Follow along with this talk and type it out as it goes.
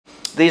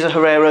These are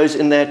Hereros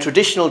in their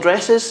traditional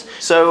dresses.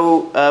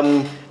 So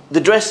the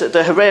dress that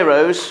the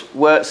Hereros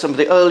were some of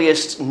the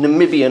earliest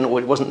Namibian, or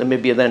it wasn't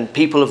Namibia then,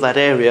 people of that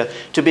area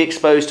to be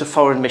exposed to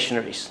foreign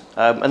missionaries.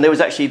 And there was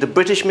actually the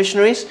British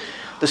missionaries,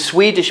 the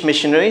Swedish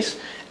missionaries,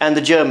 and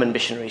the German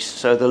missionaries.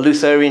 So the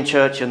Lutheran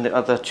church and the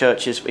other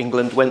churches of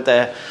England went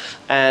there.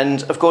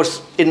 And of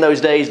course, in those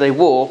days, they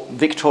wore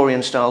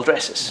Victorian-style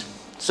dresses.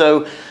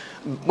 So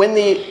when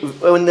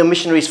the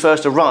missionaries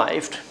first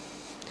arrived,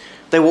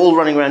 they were all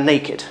running around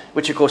naked,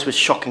 which of course was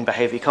shocking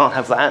behaviour. You can't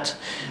have that.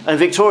 And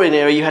Victorian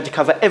era, you had to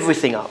cover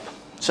everything up.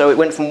 So it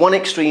went from one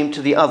extreme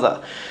to the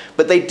other.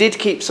 But they did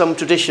keep some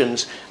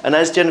traditions. And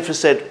as Jennifer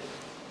said,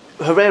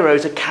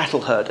 Hereros are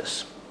cattle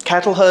herders.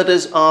 Cattle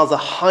herders are the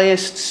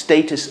highest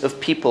status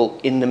of people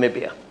in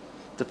Namibia,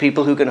 the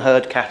people who can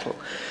herd cattle.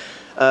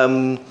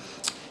 The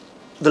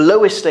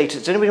lowest status,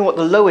 does anybody know what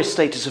the lowest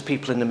status of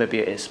people in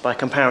Namibia is by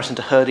comparison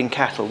to herding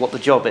cattle, what the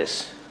job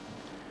is?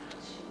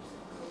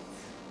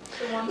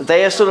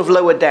 They are sort of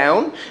lower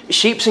down.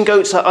 Sheep and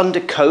goats are under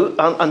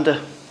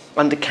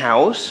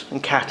cows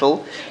and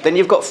cattle. Then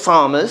you've got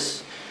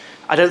farmers.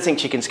 I don't think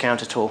chickens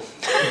count at all.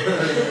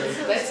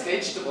 That's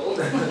vegetable.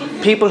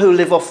 People who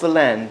live off the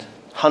land,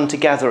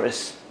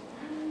 hunter-gatherers.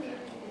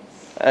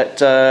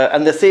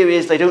 And the theory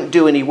is they don't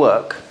do any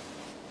work.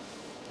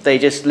 They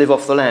just live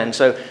off the land.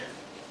 So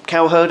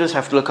cow herders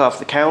have to look after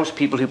the cows.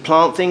 People who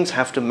plant things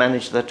have to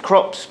manage the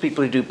crops.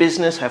 People who do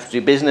business have to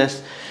do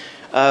business.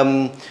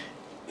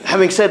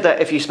 Having said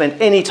that, if you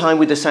spend any time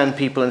with the Sand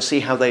people and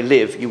see how they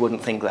live, you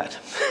wouldn't think that.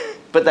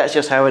 But that's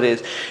just how it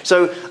is.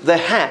 So the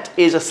hat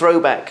is a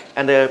throwback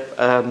and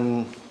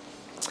a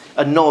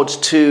nod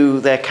to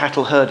their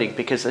cattle herding,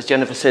 because as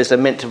Jennifer says, they're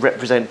meant to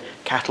represent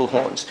cattle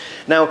horns.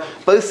 Now,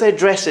 both their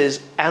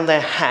dresses and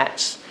their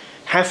hats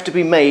have to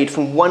be made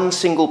from one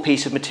single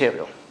piece of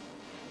material.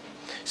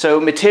 So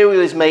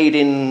material is made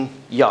in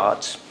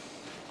yards.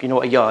 You know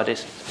what a yard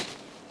is?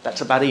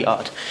 That's about a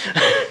yard.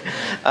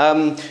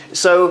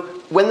 So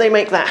when they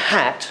make that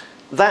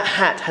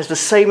hat has the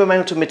same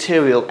amount of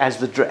material as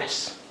the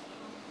dress.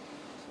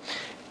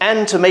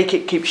 And to make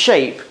it keep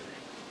shape,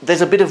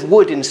 there's a bit of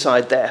wood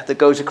inside there that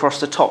goes across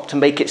the top to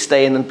make it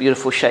stay in a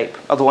beautiful shape.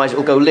 Otherwise, it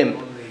will go limp.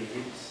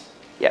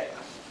 Yeah.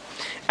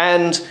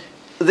 And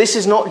this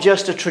is not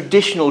just a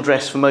traditional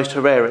dress for most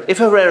Herero. If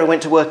Herero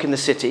went to work in the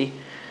city,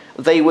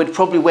 they would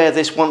probably wear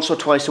this once or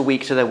twice a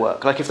week to their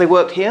work. Like if they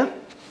worked here,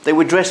 they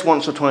would dress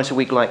once or twice a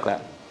week like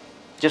that,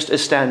 just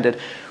as standard.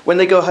 When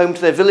they go home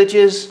to their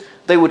villages,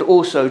 they would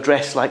also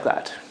dress like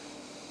that.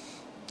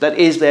 That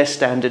is their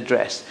standard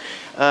dress.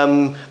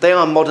 They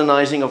are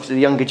modernizing, obviously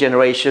the younger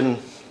generation,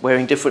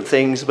 wearing different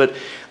things, but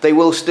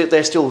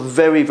they're still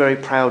very, very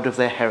proud of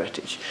their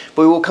heritage.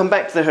 But we will come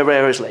back to the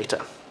Hereros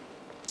later,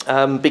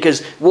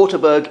 because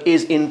Waterberg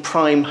is in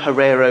prime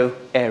Herero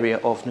area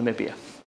of Namibia.